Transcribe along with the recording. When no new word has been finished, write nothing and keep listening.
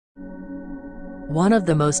One of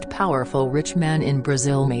the most powerful rich men in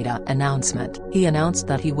Brazil made an announcement. He announced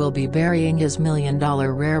that he will be burying his $1 million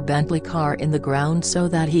rare Bentley car in the ground so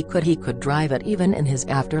that he could drive it even in his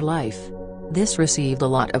afterlife. This received a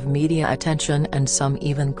lot of media attention, and some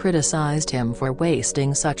even criticized him for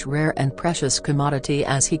wasting such rare and precious commodity,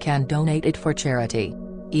 as he can donate it for charity.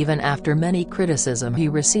 Even after many criticism he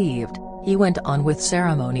received, he went on with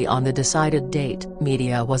ceremony on the decided date.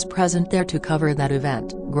 Media was present there to cover that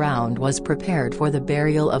event. Ground was prepared for the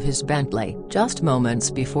burial of his Bentley. Just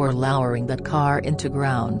moments before lowering that car into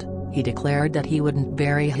ground, he declared that he wouldn't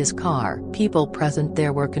bury his car. People present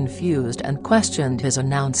there were confused and questioned his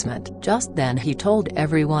announcement. Just then he told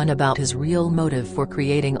everyone about his real motive for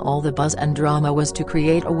creating all the buzz and drama was to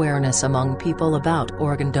create awareness among people about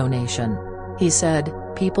organ donation. He said,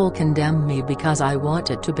 "People condemn me because I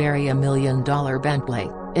wanted to bury a $1 million Bentley.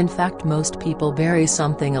 In fact, most people bury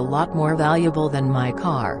something a lot more valuable than my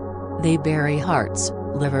car. They bury hearts,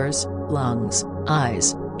 livers, lungs,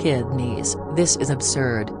 eyes, kidneys. This is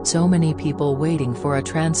absurd. So many people waiting for a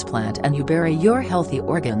transplant, and you bury your healthy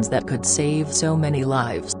organs that could save so many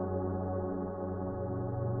lives."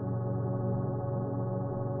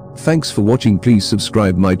 Thanks for watching. Please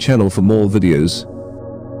subscribe my channel for more videos.